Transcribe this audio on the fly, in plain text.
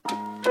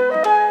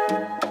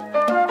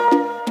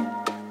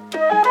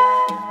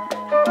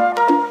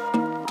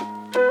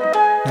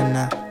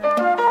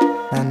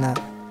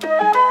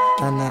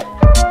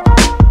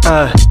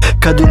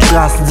cado in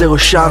trance, zero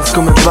chance,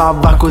 come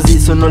va così.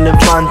 Sono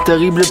l'enfant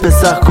terribile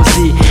pensar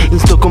così. In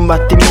sto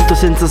combattimento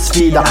senza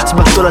sfida,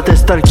 sbatto la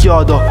testa al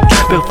chiodo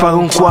per fare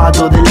un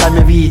quadro della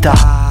mia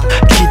vita.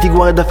 Chi ti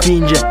guarda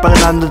finge,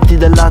 parlandoti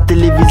della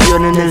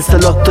televisione nel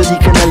salotto di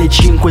Canale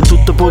 5.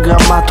 Tutto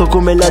programmato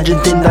come la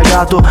gente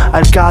indagato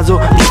al caso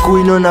di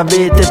cui non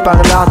avete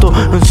parlato.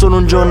 Non sono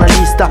un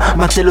giornalista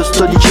ma te lo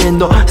sto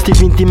dicendo, sti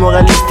finti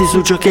moralisti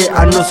su ciò che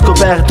hanno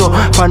scoperto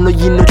fanno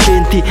gli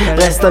innocenti,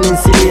 restano in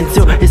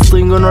silenzio e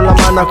stringono la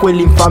mano a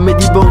quell'infame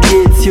di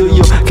Borghezio.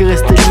 Io che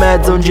resto in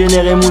mezzo a un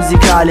genere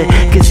musicale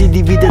che si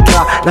divide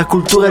tra la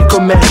cultura e il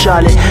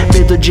commerciale.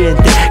 Vedo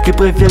gente che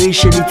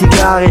preferisce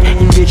litigare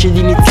invece di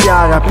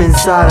iniziare a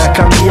pensare a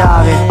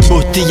cambiare.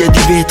 Bottiglia di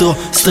vetro,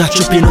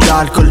 straccio pieno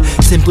d'alcol,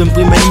 sempre in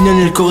prima linea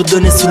nel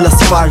cordone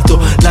sull'asfalto.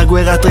 La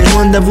guerra tra i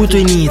mondi ha avuto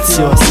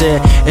inizio, se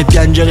e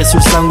piangere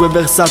sul sangue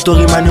versato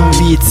rimane un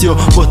vizio.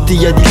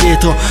 Bottiglia di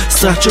vetro,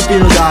 straccio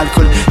pieno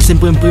d'alcol,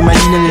 sempre in prima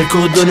linea nel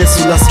cordone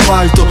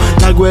sull'asfalto.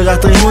 La guerra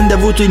tra i mondi ha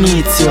avuto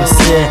inizio,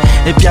 se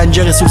e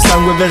piangere sul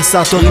sangue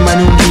versato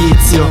rimane un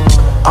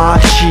vizio.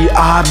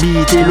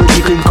 ACAB, te lo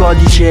dico in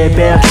codice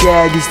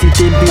perché di sti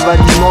tempi va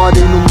di moda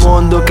in un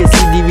mondo che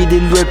si divide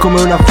in due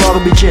come una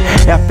forbice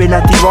e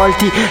appena ti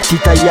volti ti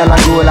taglia la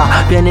gola.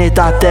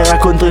 Pianeta a terra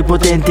contro i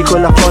potenti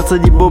con la forza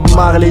di Bob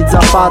Marley,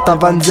 Zapata,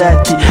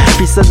 Vanzetti,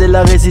 fissa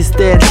della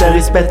resistenza e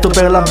rispetto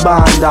per la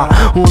banda.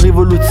 Un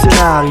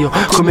rivoluzionario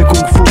come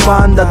Kung Fu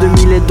Panda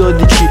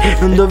 2012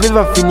 non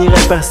doveva finire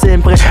per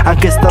sempre,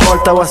 anche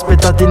stavolta ho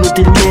aspettato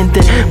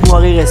inutilmente.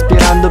 Muori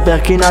respirando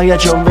perché in aria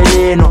c'è un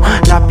veleno.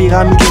 La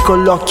piramide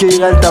con l'occhio in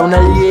realtà un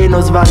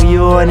alieno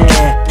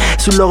svarione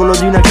sull'orlo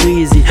di una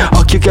crisi.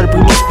 Occhio che al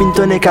primo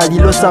spintone cadi,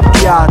 lo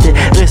sappiate.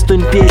 Resto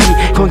in piedi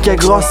con chi ha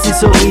grossi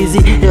sorrisi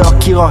e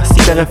occhi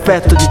rossi per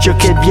effetto di ciò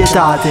che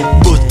vietate.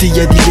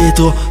 Bottiglia di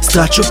vetro,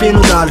 straccio pieno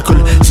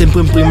d'alcol,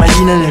 sempre in prima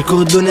linea nel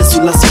cordone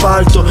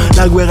sull'asfalto.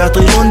 La guerra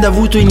tra i mondi ha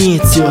avuto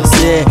inizio,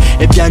 se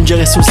e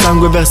piangere sul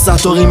sangue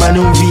versato rimane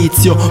un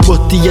vizio.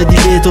 Bottiglia di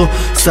vetro,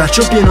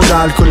 straccio pieno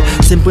d'alcol,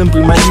 sempre in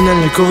prima linea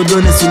nel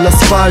cordone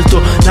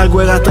sull'asfalto. La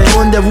guerra tra i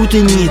mondi ha avuto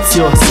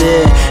inizio,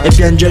 se e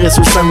piangere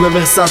sul sangue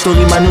versato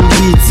rimane un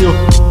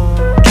vizio.